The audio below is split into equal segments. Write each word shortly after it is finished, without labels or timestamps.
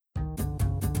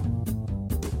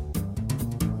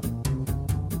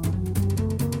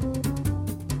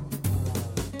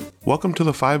Welcome to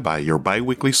the 5x, your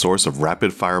bi-weekly source of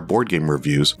rapid-fire board game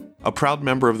reviews, a proud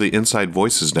member of the Inside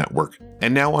Voices Network,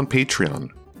 and now on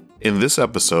Patreon. In this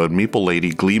episode, Meeple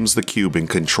Lady gleams the cube in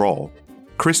Control,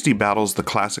 Christy battles the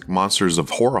classic monsters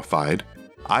of Horrified,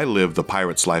 I live the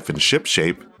pirate's life in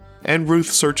ShipShape, and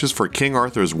Ruth searches for King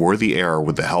Arthur's worthy heir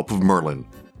with the help of Merlin.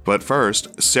 But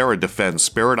first, Sarah defends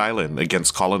Spirit Island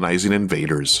against colonizing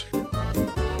invaders.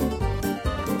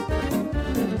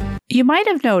 You might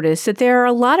have noticed that there are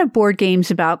a lot of board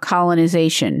games about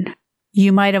colonization.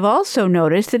 You might have also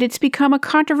noticed that it's become a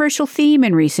controversial theme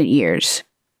in recent years.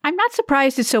 I'm not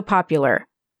surprised it's so popular.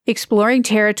 Exploring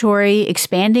territory,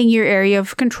 expanding your area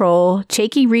of control,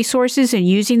 taking resources and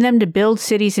using them to build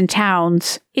cities and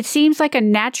towns, it seems like a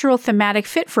natural thematic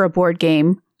fit for a board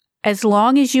game, as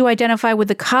long as you identify with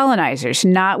the colonizers,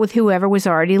 not with whoever was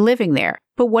already living there.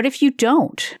 But what if you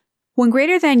don't? When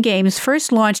Greater Than Games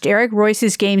first launched Eric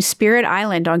Royce's game Spirit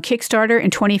Island on Kickstarter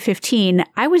in 2015,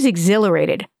 I was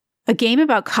exhilarated. A game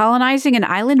about colonizing an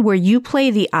island where you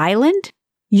play the island?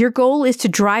 Your goal is to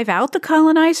drive out the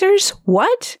colonizers?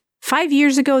 What? 5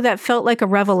 years ago, that felt like a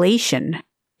revelation.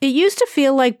 It used to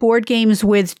feel like board games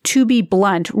with, to be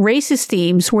blunt, racist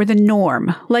themes were the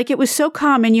norm. Like it was so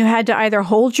common you had to either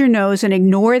hold your nose and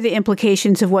ignore the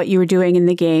implications of what you were doing in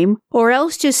the game, or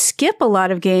else just skip a lot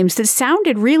of games that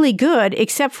sounded really good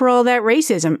except for all that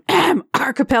racism.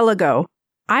 Archipelago.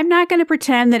 I'm not going to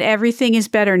pretend that everything is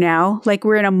better now, like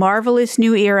we're in a marvelous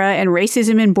new era and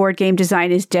racism in board game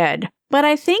design is dead. But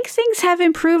I think things have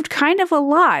improved kind of a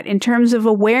lot in terms of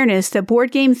awareness that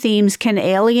board game themes can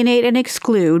alienate and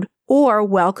exclude, or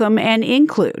welcome and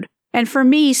include. And for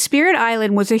me, Spirit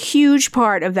Island was a huge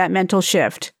part of that mental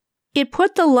shift. It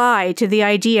put the lie to the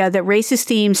idea that racist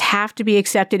themes have to be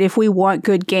accepted if we want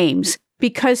good games,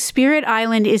 because Spirit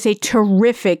Island is a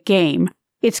terrific game.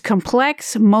 It's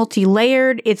complex,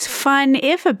 multi-layered, it's fun,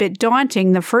 if a bit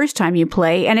daunting the first time you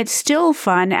play, and it's still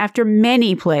fun after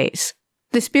many plays.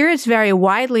 The spirits vary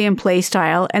widely in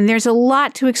playstyle, and there's a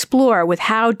lot to explore with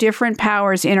how different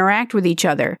powers interact with each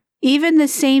other. Even the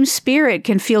same spirit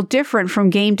can feel different from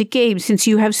game to game since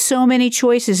you have so many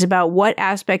choices about what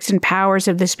aspects and powers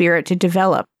of the spirit to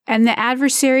develop. And the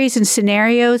adversaries and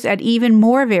scenarios add even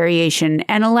more variation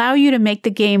and allow you to make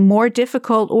the game more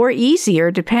difficult or easier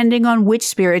depending on which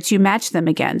spirits you match them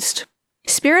against.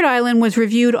 Spirit Island was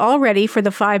reviewed already for the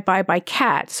 5x by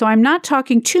Kat, so I'm not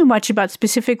talking too much about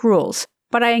specific rules.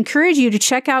 But I encourage you to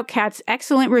check out Kat's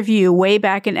excellent review way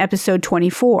back in episode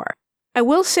 24. I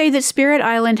will say that Spirit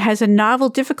Island has a novel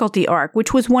difficulty arc,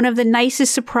 which was one of the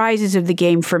nicest surprises of the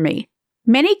game for me.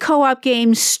 Many co-op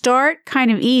games start kind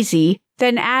of easy,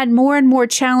 then add more and more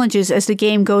challenges as the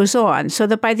game goes on, so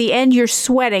that by the end you're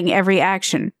sweating every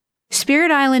action.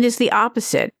 Spirit Island is the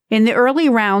opposite. In the early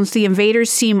rounds, the invaders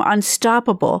seem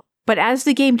unstoppable, but as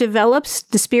the game develops,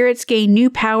 the spirits gain new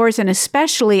powers, and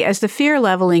especially as the fear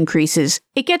level increases,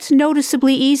 it gets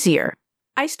noticeably easier.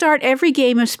 I start every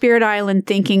game of Spirit Island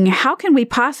thinking, how can we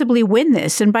possibly win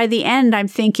this? And by the end, I'm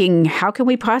thinking, how can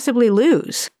we possibly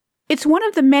lose? It's one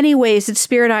of the many ways that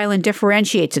Spirit Island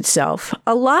differentiates itself.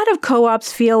 A lot of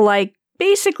co-ops feel like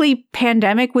basically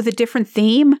Pandemic with a different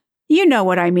theme. You know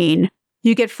what I mean.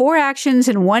 You get 4 actions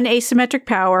and 1 asymmetric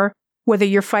power. Whether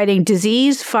you're fighting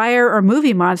disease, fire, or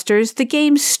movie monsters, the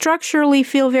games structurally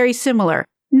feel very similar.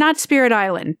 Not Spirit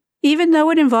Island. Even though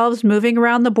it involves moving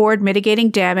around the board, mitigating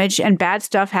damage, and bad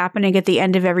stuff happening at the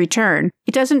end of every turn,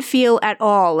 it doesn't feel at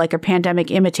all like a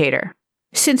Pandemic imitator.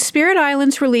 Since Spirit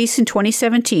Island's release in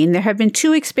 2017, there have been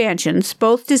 2 expansions,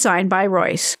 both designed by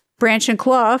Royce. Branch and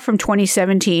Claw from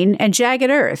 2017, and Jagged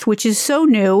Earth, which is so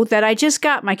new that I just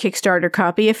got my Kickstarter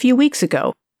copy a few weeks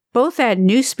ago. Both add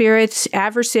new spirits,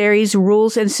 adversaries,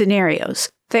 rules, and scenarios.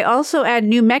 They also add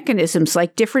new mechanisms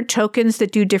like different tokens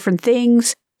that do different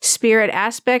things, spirit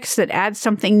aspects that add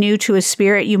something new to a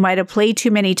spirit you might have played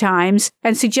too many times,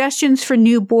 and suggestions for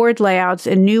new board layouts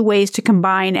and new ways to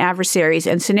combine adversaries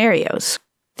and scenarios.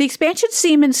 The expansions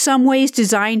seem in some ways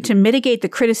designed to mitigate the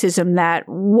criticism that,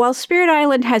 while Spirit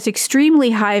Island has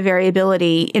extremely high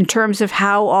variability in terms of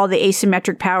how all the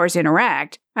asymmetric powers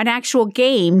interact, an actual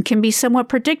game can be somewhat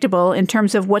predictable in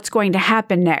terms of what's going to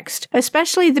happen next,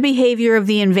 especially the behavior of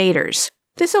the invaders.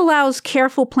 This allows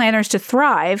careful planners to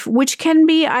thrive, which can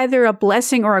be either a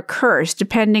blessing or a curse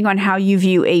depending on how you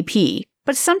view AP.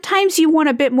 But sometimes you want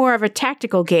a bit more of a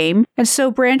tactical game, and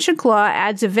so Branch and Claw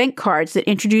adds event cards that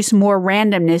introduce more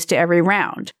randomness to every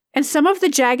round. And some of the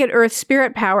Jagged Earth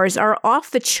spirit powers are off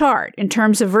the chart in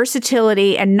terms of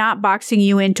versatility and not boxing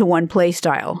you into one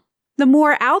playstyle. The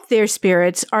more out there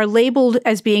spirits are labeled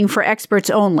as being for experts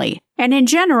only. And in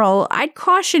general, I'd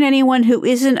caution anyone who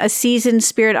isn't a seasoned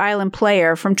Spirit Island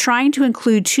player from trying to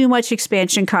include too much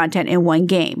expansion content in one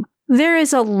game. There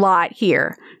is a lot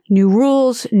here. New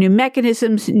rules, new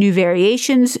mechanisms, new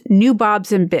variations, new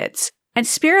bobs and bits. And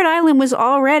Spirit Island was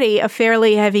already a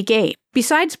fairly heavy game.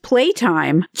 Besides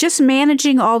playtime, just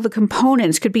managing all the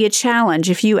components could be a challenge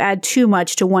if you add too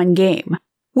much to one game.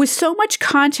 With so much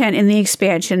content in the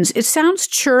expansions, it sounds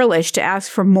churlish to ask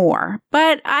for more,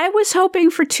 but I was hoping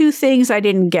for two things I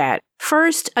didn't get.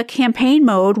 First, a campaign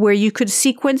mode where you could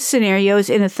sequence scenarios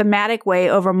in a thematic way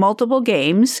over multiple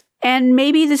games, and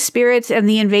maybe the spirits and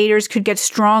the invaders could get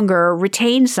stronger or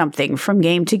retain something from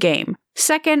game to game.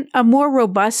 Second, a more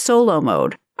robust solo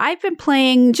mode. I've been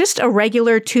playing just a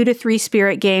regular 2 to 3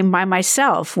 spirit game by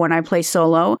myself when I play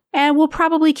solo, and will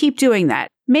probably keep doing that.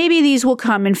 Maybe these will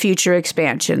come in future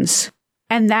expansions.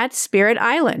 And that's Spirit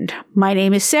Island. My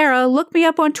name is Sarah. Look me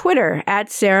up on Twitter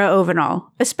 @SarahOvenall,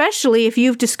 especially if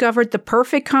you've discovered the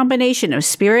perfect combination of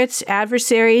spirits,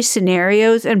 adversaries,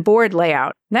 scenarios, and board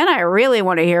layout. Then I really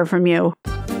want to hear from you.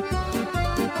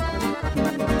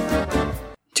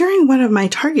 During one of my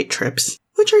Target trips,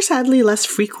 which are sadly less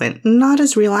frequent and not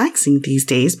as relaxing these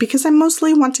days because I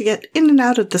mostly want to get in and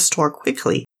out of the store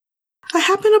quickly, I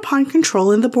happened upon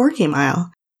Control in the board game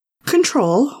aisle.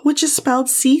 Control, which is spelled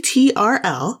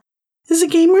CTRL, is a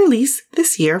game released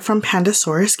this year from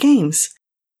Pandasaurus Games.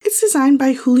 It's designed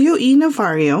by Julio E.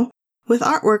 Navarro with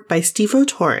artwork by Stevo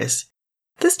Torres.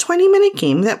 This 20-minute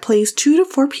game that plays 2 to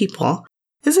 4 people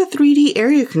is a 3D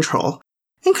area control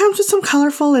and comes with some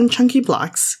colorful and chunky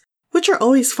blocks, which are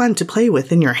always fun to play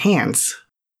with in your hands.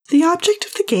 The object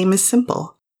of the game is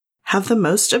simple. Have the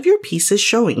most of your pieces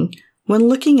showing when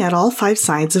looking at all 5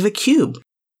 sides of a cube.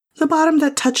 The bottom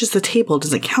that touches the table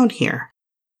doesn't count here.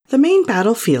 The main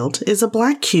battlefield is a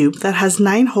black cube that has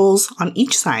 9 holes on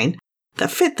each side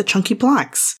that fit the chunky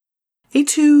blocks. A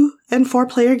 2 and 4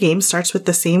 player game starts with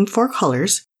the same 4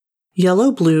 colors,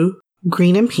 yellow, blue,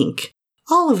 green, and pink,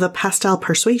 all of the pastel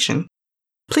persuasion,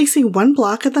 placing 1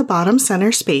 block at the bottom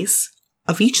center space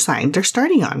of each side they're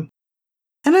starting on.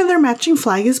 And then their matching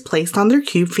flag is placed on their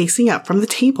cube facing up from the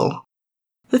table.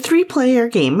 The 3-player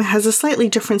game has a slightly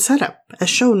different setup, as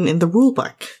shown in the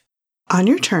rulebook. On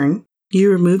your turn, you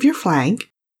remove your flag,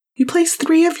 you place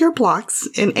 3 of your blocks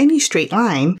in any straight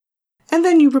line, and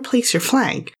then you replace your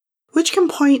flag, which can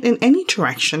point in any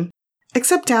direction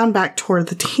except down back toward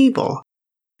the table,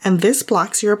 and this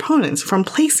blocks your opponents from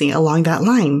placing along that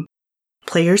line.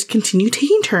 Players continue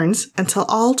taking turns until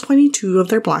all 22 of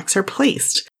their blocks are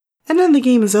placed, and then the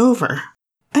game is over.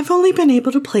 I've only been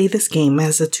able to play this game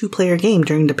as a 2-player game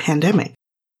during the pandemic.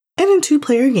 And in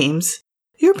 2-player games,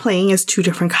 you're playing as 2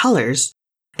 different colors,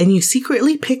 and you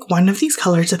secretly pick one of these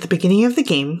colors at the beginning of the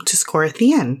game to score at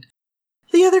the end.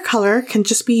 The other color can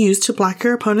just be used to block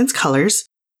your opponent's colors,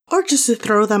 or just to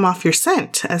throw them off your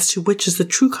scent as to which is the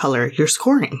true color you're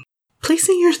scoring.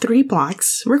 Placing your 3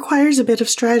 blocks requires a bit of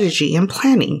strategy and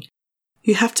planning.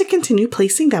 You have to continue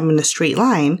placing them in a straight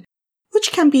line,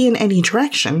 which can be in any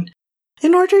direction,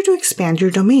 in order to expand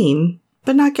your domain,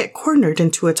 but not get cornered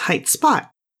into a tight spot.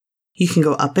 You can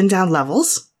go up and down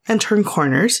levels and turn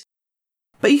corners,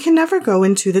 but you can never go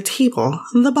into the table.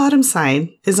 The bottom side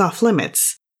is off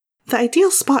limits. The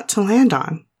ideal spot to land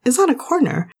on is on a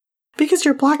corner, because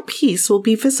your block piece will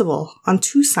be visible on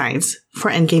 2 sides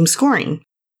for endgame scoring.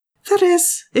 That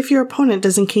is, if your opponent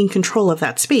doesn't gain control of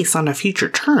that space on a future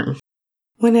turn.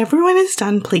 When everyone is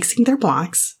done placing their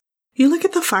blocks, you look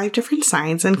at the 5 different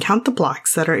sides and count the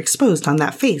blocks that are exposed on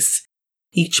that face.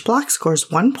 Each block scores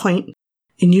 1 point,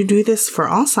 and you do this for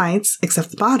all sides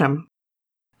except the bottom.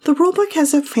 The rulebook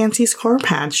has a fancy score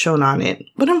pad shown on it,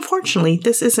 but unfortunately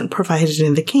this isn't provided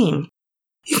in the game.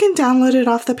 You can download it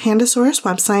off the Pandasaurus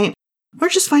website, or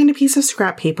just find a piece of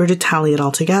scrap paper to tally it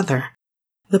all together.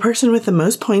 The person with the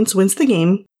most points wins the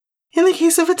game. In the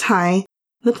case of a tie,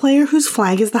 the player whose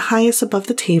flag is the highest above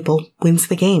the table wins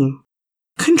the game.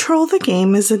 Control the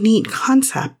game is a neat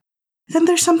concept, and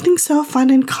there's something so fun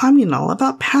and communal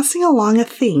about passing along a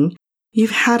thing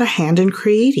you've had a hand in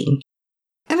creating.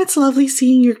 And it's lovely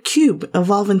seeing your cube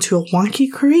evolve into a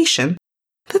wonky creation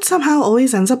that somehow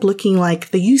always ends up looking like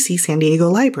the UC San Diego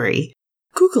Library.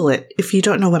 Google it if you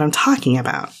don't know what I'm talking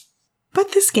about.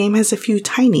 But this game has a few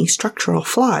tiny structural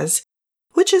flaws,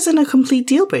 which isn't a complete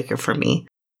deal breaker for me.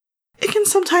 It can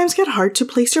sometimes get hard to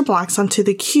place your blocks onto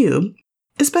the cube,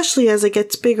 especially as it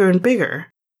gets bigger and bigger.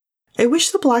 I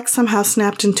wish the blocks somehow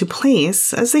snapped into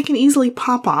place, as they can easily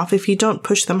pop off if you don't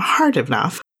push them hard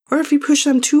enough, or if you push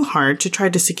them too hard to try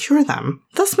to secure them,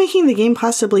 thus making the game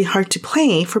possibly hard to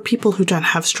play for people who don't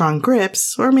have strong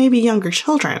grips or maybe younger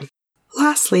children.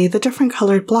 Lastly, the different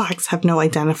colored blocks have no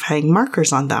identifying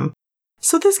markers on them,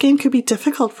 so this game could be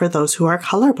difficult for those who are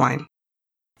colorblind.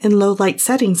 In low light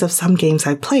settings of some games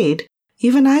I've played,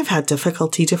 even I've had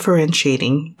difficulty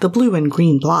differentiating the blue and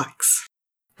green blocks.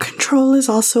 Control is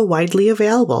also widely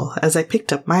available, as I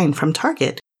picked up mine from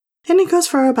Target, and it goes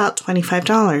for about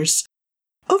 $25.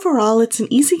 Overall, it's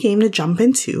an easy game to jump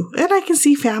into, and I can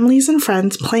see families and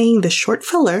friends playing this short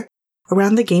filler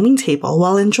around the gaming table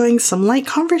while enjoying some light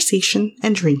conversation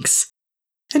and drinks.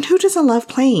 And who doesn't love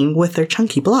playing with their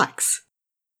chunky blocks?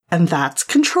 And that's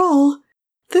Control!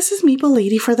 This is Meeple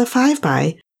Lady for the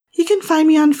 5x. You can find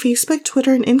me on Facebook,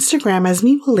 Twitter, and Instagram as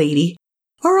Meeple Lady,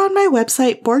 or on my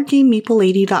website,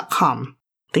 boardgamemeeplelady.com.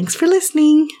 Thanks for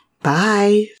listening.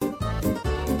 Bye!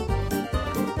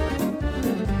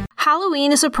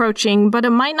 Halloween is approaching, but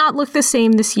it might not look the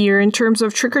same this year in terms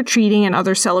of trick-or-treating and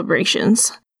other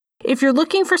celebrations. If you're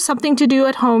looking for something to do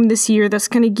at home this year that's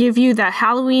going to give you that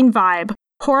Halloween vibe,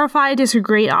 Horrified is a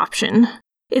great option.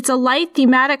 It's a light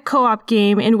thematic co-op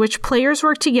game in which players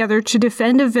work together to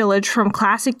defend a village from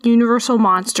classic Universal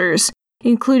monsters,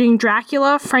 including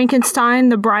Dracula, Frankenstein,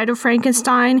 the Bride of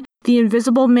Frankenstein, the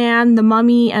Invisible Man, the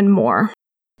Mummy, and more.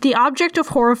 The object of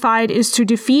Horrified is to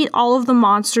defeat all of the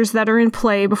monsters that are in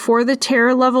play before the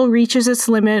terror level reaches its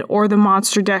limit or the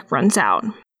monster deck runs out.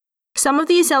 Some of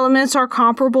these elements are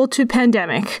comparable to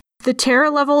Pandemic. The terror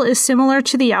level is similar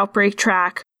to the Outbreak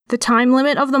track, the time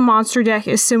limit of the monster deck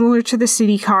is similar to the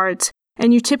city cards,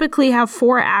 and you typically have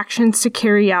 4 actions to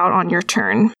carry out on your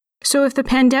turn. So if the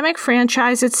Pandemic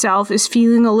franchise itself is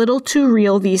feeling a little too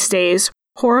real these days,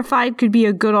 Horrified could be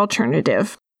a good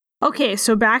alternative. Okay,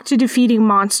 so back to defeating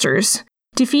monsters.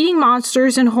 Defeating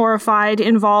monsters in Horrified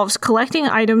involves collecting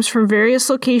items from various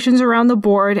locations around the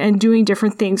board and doing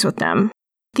different things with them.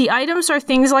 The items are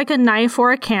things like a knife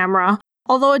or a camera,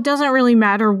 although it doesn't really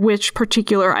matter which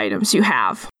particular items you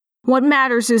have. What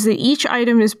matters is that each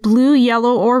item is blue,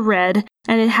 yellow, or red,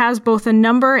 and it has both a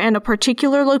number and a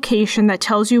particular location that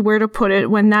tells you where to put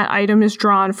it when that item is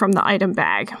drawn from the item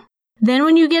bag. Then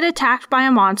when you get attacked by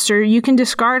a monster, you can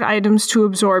discard items to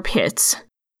absorb hits.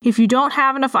 If you don't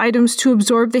have enough items to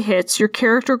absorb the hits, your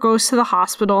character goes to the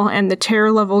hospital and the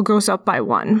terror level goes up by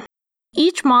 1.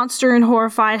 Each monster in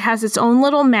Horrified has its own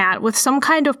little mat with some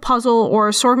kind of puzzle or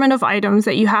assortment of items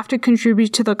that you have to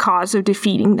contribute to the cause of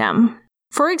defeating them.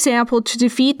 For example, to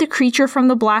defeat the creature from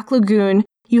the Black Lagoon,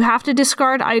 you have to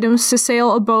discard items to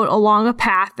sail a boat along a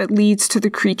path that leads to the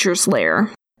creature's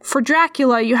lair. For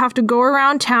Dracula, you have to go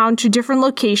around town to different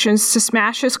locations to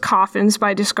smash his coffins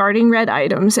by discarding red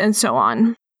items, and so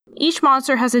on. Each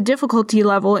monster has a difficulty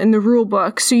level in the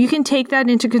rulebook, so you can take that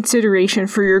into consideration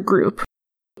for your group.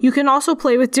 You can also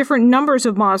play with different numbers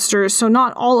of monsters, so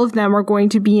not all of them are going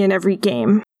to be in every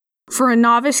game. For a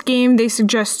novice game, they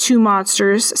suggest 2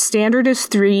 monsters, standard is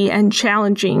 3, and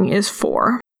challenging is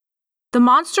 4. The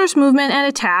monsters' movement and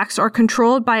attacks are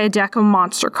controlled by a deck of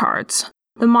monster cards.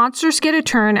 The monsters get a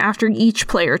turn after each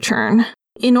player turn.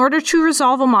 In order to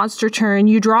resolve a monster turn,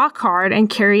 you draw a card and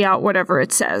carry out whatever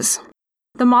it says.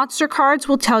 The monster cards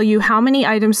will tell you how many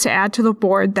items to add to the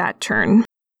board that turn.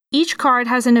 Each card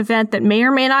has an event that may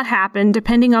or may not happen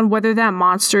depending on whether that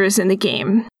monster is in the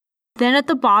game. Then at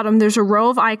the bottom there's a row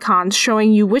of icons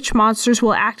showing you which monsters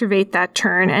will activate that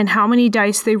turn and how many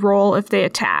dice they roll if they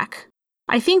attack.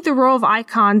 I think the row of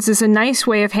icons is a nice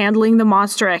way of handling the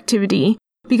monster activity,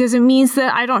 because it means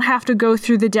that I don't have to go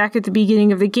through the deck at the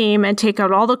beginning of the game and take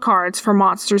out all the cards for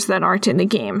monsters that aren't in the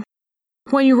game.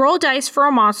 When you roll dice for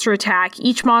a monster attack,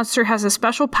 each monster has a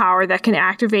special power that can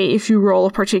activate if you roll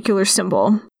a particular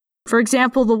symbol. For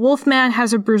example, the Wolfman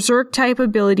has a Berserk-type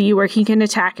ability where he can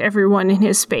attack everyone in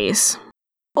his space.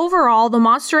 Overall, the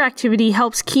monster activity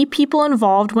helps keep people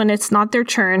involved when it's not their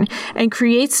turn, and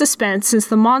creates suspense since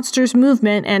the monster's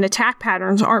movement and attack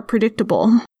patterns aren't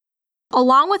predictable.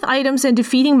 Along with items and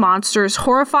defeating monsters,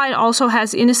 Horrified also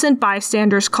has innocent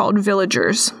bystanders called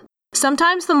villagers.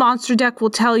 Sometimes the monster deck will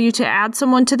tell you to add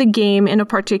someone to the game in a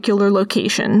particular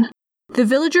location. The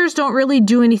villagers don't really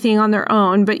do anything on their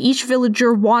own, but each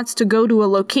villager wants to go to a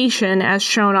location as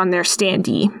shown on their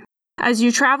standee. As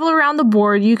you travel around the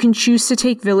board, you can choose to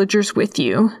take villagers with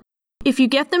you. If you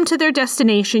get them to their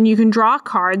destination, you can draw a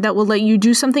card that will let you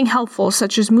do something helpful,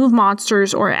 such as move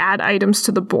monsters or add items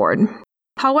to the board.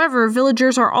 However,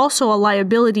 villagers are also a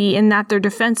liability in that they're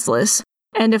defenseless,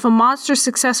 and if a monster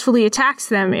successfully attacks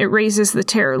them, it raises the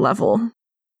terror level.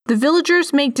 The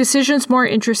villagers make decisions more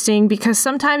interesting because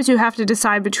sometimes you have to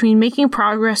decide between making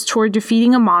progress toward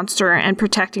defeating a monster and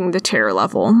protecting the terror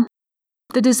level.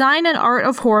 The design and art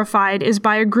of Horrified is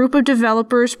by a group of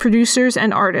developers, producers,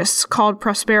 and artists called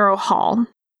Prospero Hall.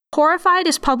 Horrified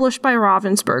is published by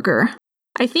Ravensburger.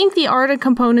 I think the art and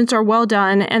components are well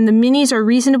done, and the minis are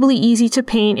reasonably easy to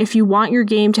paint if you want your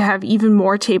game to have even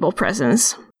more table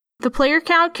presence. The player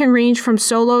count can range from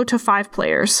solo to 5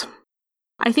 players.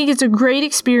 I think it's a great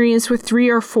experience with 3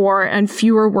 or 4, and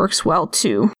fewer works well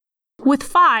too. With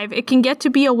 5, it can get to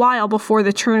be a while before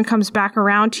the turn comes back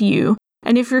around to you,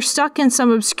 and if you're stuck in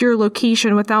some obscure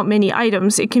location without many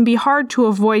items, it can be hard to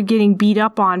avoid getting beat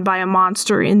up on by a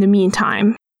monster in the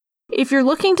meantime. If you're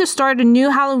looking to start a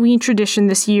new Halloween tradition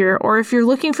this year, or if you're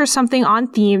looking for something on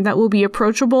theme that will be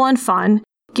approachable and fun,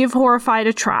 give Horrified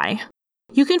a try.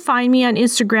 You can find me on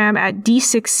Instagram at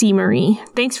D6cmarie.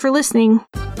 Thanks for listening.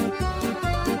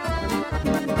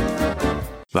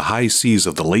 The high seas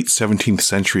of the late 17th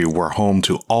century were home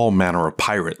to all manner of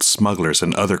pirates, smugglers,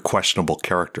 and other questionable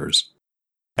characters.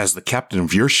 As the captain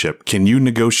of your ship, can you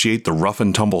negotiate the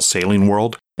rough-and-tumble sailing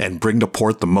world and bring to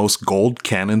port the most gold,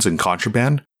 cannons, and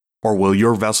contraband? Or will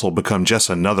your vessel become just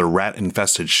another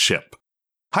rat-infested ship?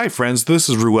 Hi friends, this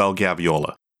is Ruel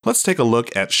Gaviola. Let's take a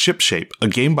look at ShipShape, a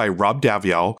game by Rob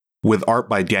Daviau with art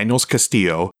by Daniel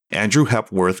Castillo, Andrew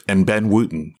Hepworth, and Ben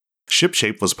Wooten.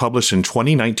 ShipShape was published in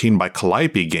 2019 by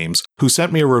Calliope Games, who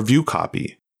sent me a review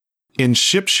copy. In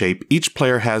ShipShape, each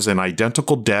player has an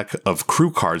identical deck of crew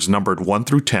cards numbered 1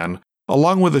 through 10,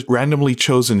 along with a randomly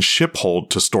chosen ship hold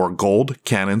to store gold,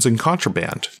 cannons, and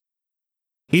contraband.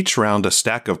 Each round, a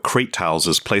stack of crate tiles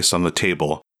is placed on the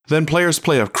table. Then players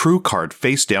play a crew card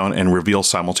face down and reveal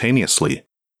simultaneously.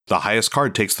 The highest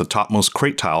card takes the topmost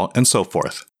crate tile, and so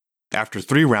forth. After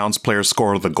 3 rounds, players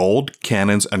score the gold,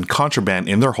 cannons, and contraband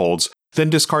in their holds, then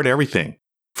discard everything.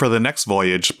 For the next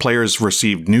voyage, players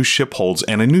receive new ship holds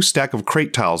and a new stack of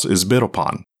crate tiles is bid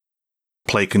upon.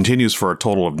 Play continues for a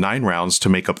total of 9 rounds to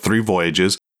make up 3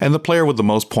 voyages, and the player with the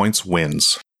most points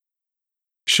wins.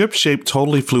 ShipShape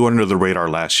totally flew under the radar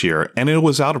last year, and it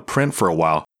was out of print for a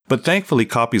while, but thankfully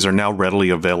copies are now readily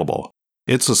available.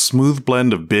 It's a smooth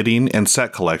blend of bidding and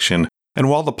set collection, and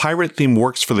while the pirate theme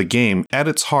works for the game, at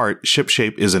its heart,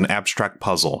 ShipShape is an abstract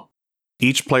puzzle.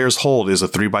 Each player's hold is a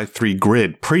 3x3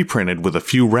 grid pre-printed with a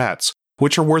few rats,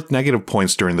 which are worth negative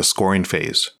points during the scoring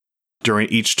phase. During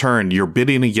each turn, you're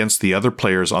bidding against the other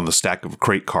players on the stack of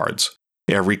crate cards.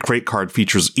 Every crate card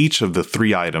features each of the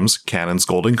 3 items, cannons,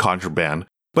 gold, and contraband,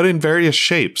 but in various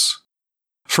shapes.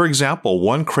 For example,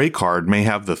 one crate card may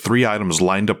have the 3 items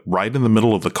lined up right in the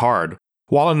middle of the card,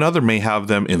 while another may have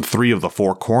them in 3 of the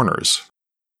 4 corners.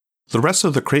 The rest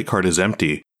of the crate card is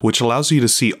empty, which allows you to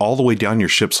see all the way down your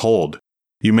ship's hold.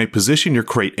 You may position your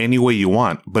crate any way you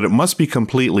want, but it must be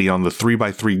completely on the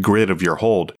 3x3 grid of your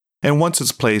hold, and once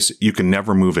it's placed, you can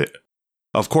never move it.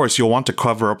 Of course, you'll want to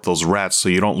cover up those rats so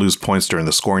you don't lose points during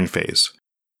the scoring phase.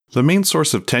 The main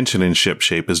source of tension in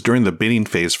ShipShape is during the bidding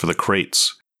phase for the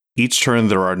crates. Each turn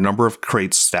there are a number of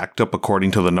crates stacked up according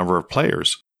to the number of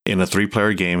players. In a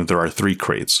 3-player game, there are 3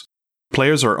 crates.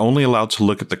 Players are only allowed to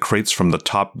look at the crates from the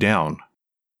top down.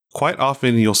 Quite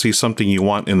often you'll see something you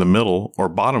want in the middle or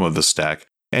bottom of the stack,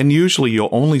 and usually you'll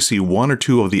only see 1 or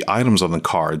 2 of the items on the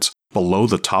cards below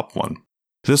the top one.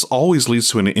 This always leads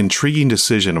to an intriguing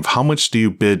decision of how much do you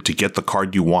bid to get the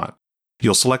card you want.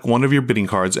 You'll select one of your bidding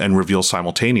cards and reveal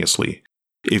simultaneously.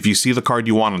 If you see the card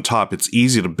you want on top, it's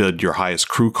easy to bid your highest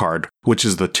crew card, which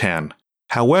is the 10.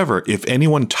 However, if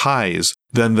anyone ties,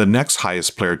 then the next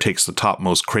highest player takes the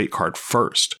topmost crate card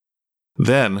first.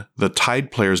 Then, the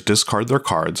tied players discard their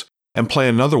cards and play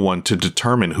another one to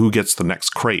determine who gets the next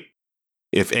crate.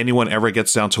 If anyone ever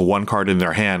gets down to 1 card in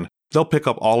their hand, they'll pick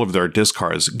up all of their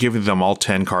discards, giving them all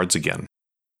 10 cards again.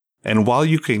 And while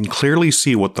you can clearly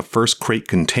see what the first crate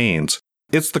contains,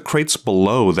 it's the crates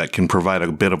below that can provide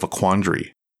a bit of a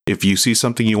quandary. If you see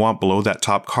something you want below that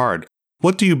top card,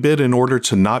 what do you bid in order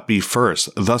to not be first,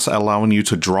 thus allowing you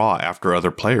to draw after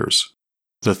other players?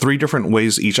 The 3 different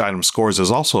ways each item scores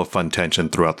is also a fun tension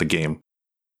throughout the game.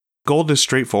 Gold is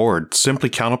straightforward, simply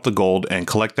count up the gold and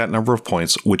collect that number of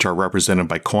points, which are represented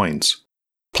by coins.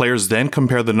 Players then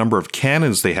compare the number of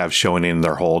cannons they have showing in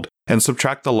their hold and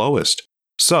subtract the lowest.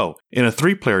 So, in a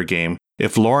 3-player game,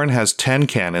 if Lauren has 10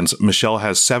 cannons, Michelle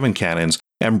has 7 cannons,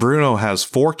 and Bruno has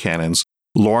 4 cannons,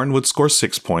 Lauren would score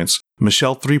 6 points,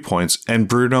 Michelle 3 points, and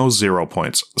Bruno 0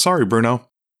 points. Sorry, Bruno.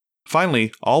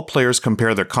 Finally, all players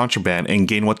compare their contraband and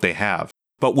gain what they have,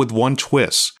 but with one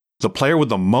twist. The player with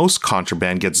the most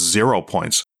contraband gets 0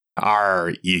 points.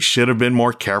 Arr, you should have been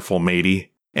more careful,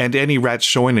 matey. And any rats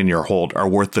showing in your hold are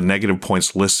worth the negative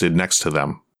points listed next to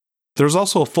them. There's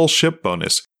also a full ship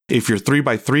bonus. If your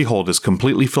 3x3 hold is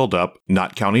completely filled up,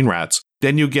 not counting rats,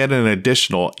 then you get an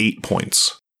additional 8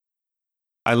 points.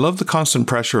 I love the constant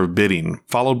pressure of bidding,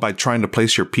 followed by trying to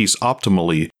place your piece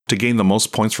optimally to gain the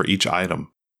most points for each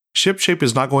item. ShipShape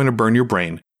is not going to burn your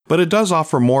brain, but it does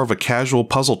offer more of a casual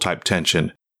puzzle-type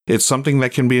tension. It's something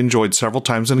that can be enjoyed several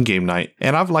times in a game night,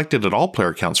 and I've liked it at all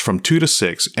player counts from 2 to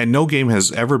 6, and no game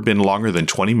has ever been longer than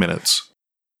 20 minutes.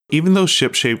 Even though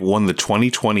ShipShape won the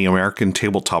 2020 American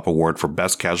Tabletop Award for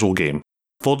Best Casual Game,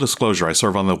 full disclosure, I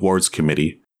serve on the awards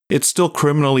committee, it's still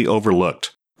criminally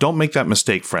overlooked. Don't make that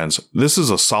mistake, friends. This is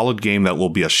a solid game that will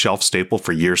be a shelf staple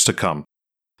for years to come.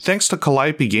 Thanks to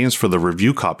Calliope Games for the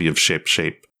review copy of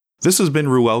ShipShape. This has been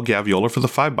Ruel Gaviola for the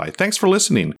 5x. Thanks for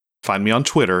listening. Find me on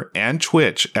Twitter and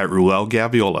Twitch at Ruel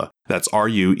Gaviola. That's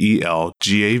RuelGaviola.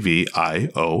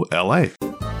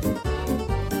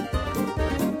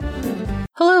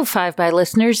 Hello, 5x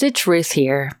listeners, it's Ruth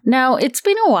here. Now, it's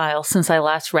been a while since I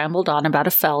last rambled on about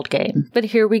a Feld game, but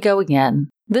here we go again,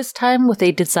 this time with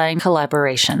a design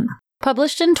collaboration.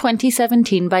 Published in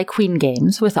 2017 by Queen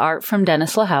Games with art from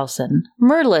Dennis Lahausen,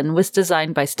 Merlin was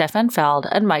designed by Stefan Feld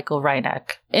and Michael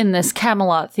Reineck. In this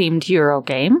Camelot-themed Euro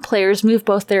game, players move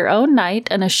both their own knight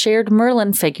and a shared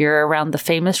Merlin figure around the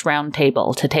famous round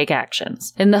table to take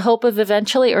actions, in the hope of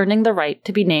eventually earning the right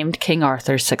to be named King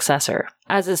Arthur's successor.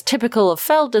 As is typical of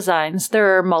Feld designs,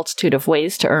 there are a multitude of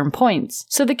ways to earn points,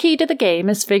 so the key to the game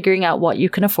is figuring out what you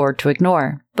can afford to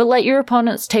ignore. But let your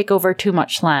opponents take over too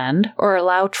much land, or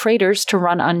allow traders to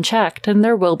run unchecked, and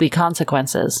there will be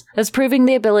consequences, as proving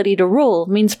the ability to rule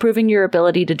means proving your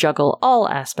ability to juggle all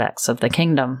aspects of the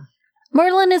kingdom.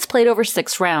 Merlin is played over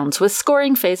 6 rounds, with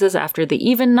scoring phases after the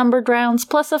even-numbered rounds,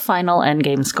 plus a final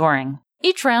endgame scoring.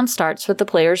 Each round starts with the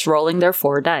players rolling their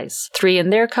 4 dice, 3 in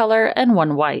their color and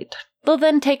 1 white. They'll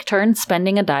then take turns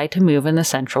spending a die to move in the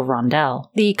central rondel.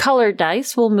 The colored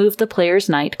dice will move the player's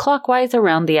knight clockwise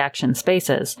around the action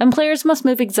spaces, and players must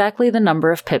move exactly the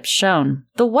number of pips shown.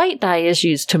 The white die is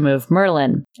used to move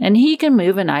Merlin, and he can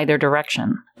move in either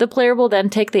direction. The player will then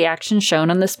take the action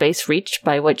shown on the space reached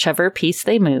by whichever piece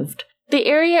they moved. The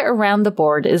area around the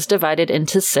board is divided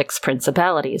into 6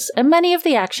 principalities, and many of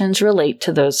the actions relate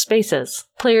to those spaces.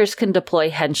 Players can deploy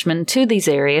henchmen to these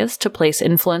areas to place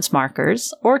influence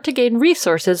markers, or to gain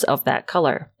resources of that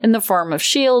color, in the form of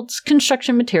shields,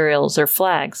 construction materials, or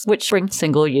flags, which bring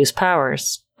single-use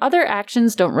powers. Other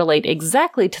actions don't relate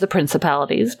exactly to the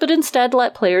principalities, but instead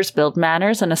let players build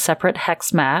manors in a separate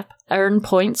hex map, earn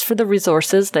points for the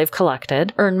resources they've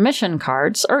collected, earn mission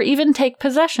cards, or even take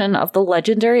possession of the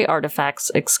legendary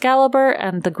artifacts Excalibur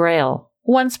and the Grail.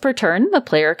 Once per turn, the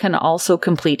player can also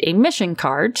complete a mission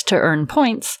card to earn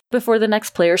points before the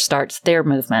next player starts their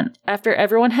movement. After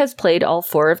everyone has played all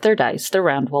 4 of their dice, the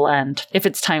round will end. If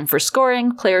it's time for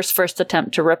scoring, players first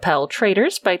attempt to repel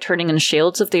traitors by turning in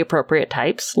shields of the appropriate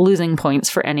types, losing points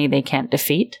for any they can't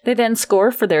defeat. They then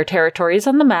score for their territories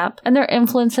on the map and their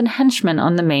influence and henchmen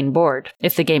on the main board.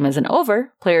 If the game isn't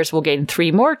over, players will gain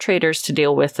 3 more traitors to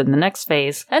deal with in the next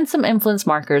phase, and some influence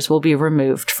markers will be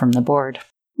removed from the board.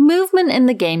 Movement in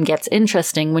the game gets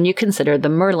interesting when you consider the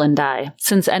Merlin die.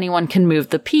 Since anyone can move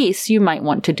the piece, you might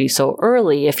want to do so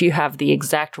early if you have the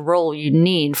exact roll you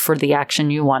need for the action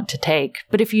you want to take.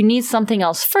 But if you need something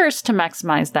else first to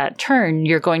maximize that turn,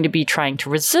 you're going to be trying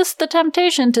to resist the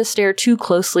temptation to stare too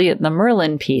closely at the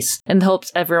Merlin piece, in the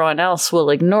hopes everyone else will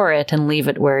ignore it and leave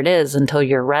it where it is until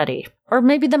you're ready. Or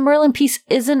maybe the Merlin piece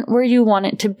isn't where you want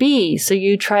it to be, so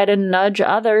you try to nudge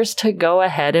others to go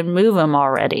ahead and move them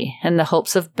already, in the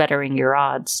hopes of bettering your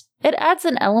odds. It adds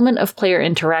an element of player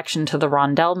interaction to the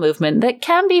rondel movement that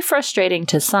can be frustrating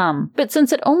to some, but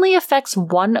since it only affects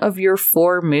 1 of your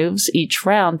 4 moves each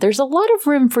round, there's a lot of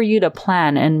room for you to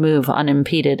plan and move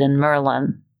unimpeded in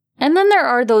Merlin. And then there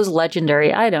are those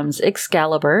legendary items,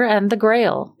 Excalibur and the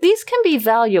Grail. These can be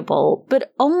valuable,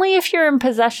 but only if you're in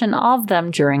possession of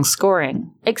them during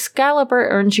scoring. Excalibur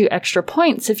earns you extra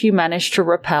points if you manage to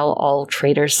repel all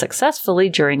traitors successfully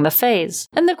during the phase,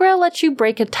 and the Grail lets you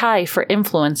break a tie for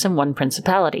influence in one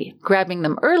principality. Grabbing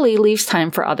them early leaves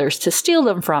time for others to steal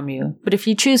them from you, but if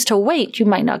you choose to wait, you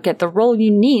might not get the roll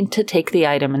you need to take the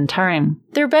item in time.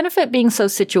 Their benefit being so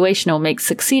situational makes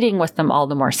succeeding with them all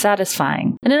the more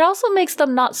satisfying, and it also makes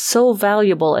them not so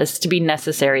valuable as to be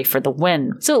necessary for the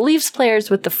win, so it leaves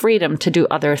players with the freedom to do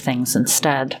other things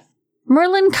instead.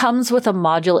 Merlin comes with a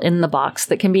module in the box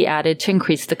that can be added to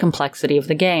increase the complexity of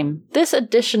the game. This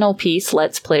additional piece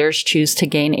lets players choose to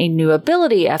gain a new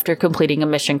ability after completing a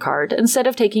mission card instead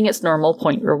of taking its normal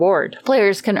point reward.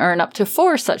 Players can earn up to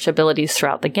 4 such abilities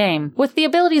throughout the game, with the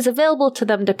abilities available to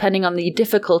them depending on the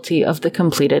difficulty of the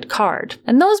completed card.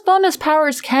 And those bonus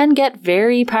powers can get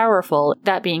very powerful.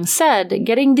 That being said,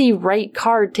 getting the right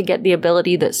card to get the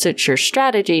ability that suits your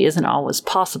strategy isn't always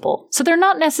possible, so they're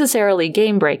not necessarily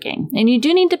game-breaking. and you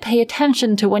do need to pay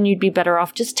attention to when you'd be better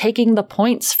off just taking the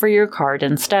points for your card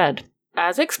instead.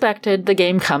 As expected, the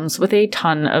game comes with a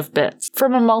ton of bits,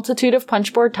 from a multitude of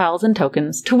punchboard tiles and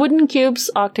tokens to wooden cubes,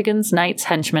 octagons, knights,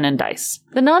 henchmen, and dice.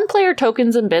 The non-player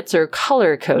tokens and bits are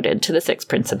color-coded to the 6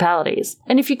 principalities,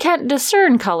 and if you can't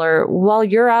discern color, well,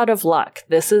 you're out of luck.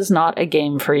 This is not a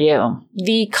game for you.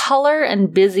 The color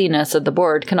and busyness of the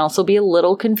board can also be a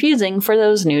little confusing for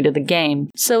those new to the game,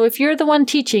 so if you're the one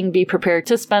teaching, be prepared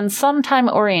to spend some time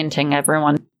orienting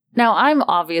everyone. Now, I'm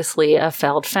obviously a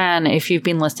Feld fan if you've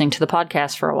been listening to the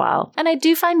podcast for a while, and I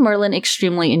do find Merlin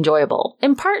extremely enjoyable,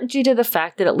 in part due to the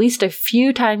fact that at least a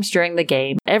few times during the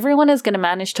game, everyone is going to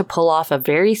manage to pull off a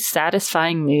very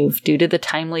satisfying move due to the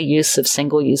timely use of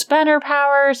single-use banner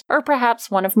powers, or perhaps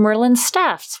one of Merlin's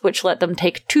staffs, which let them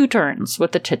take 2 turns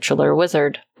with the titular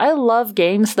wizard. I love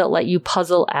games that let you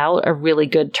puzzle out a really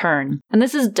good turn, and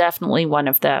this is definitely one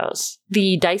of those.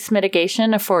 The dice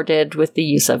mitigation afforded with the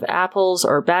use of apples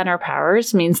or banner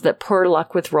powers means that poor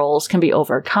luck with rolls can be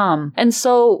overcome, and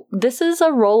so this is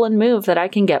a roll and move that I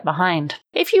can get behind.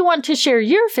 If you want to share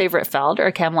your favorite Feld or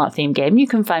Camelot themed game, you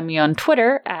can find me on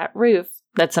Twitter at Roof.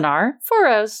 That's an R, 4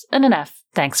 O's, and an F.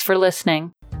 Thanks for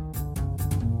listening.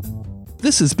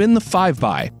 This has been The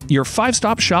 5by, your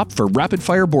 5-stop shop for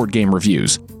rapid-fire board game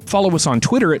reviews. Follow us on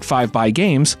Twitter at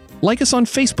 5bygames, like us on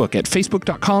Facebook at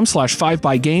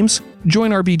facebook.com/5bygames,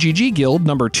 join our BGG Guild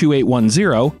number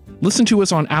 2810, listen to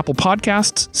us on Apple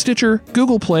Podcasts, Stitcher,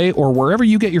 Google Play, or wherever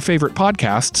you get your favorite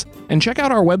podcasts, and check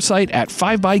out our website at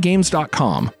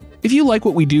 5bygames.com. If you like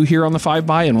what we do here on The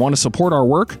 5by and want to support our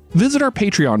work, visit our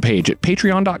Patreon page at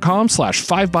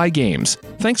patreon.com/5bygames.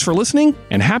 Thanks for listening,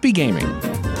 and happy gaming!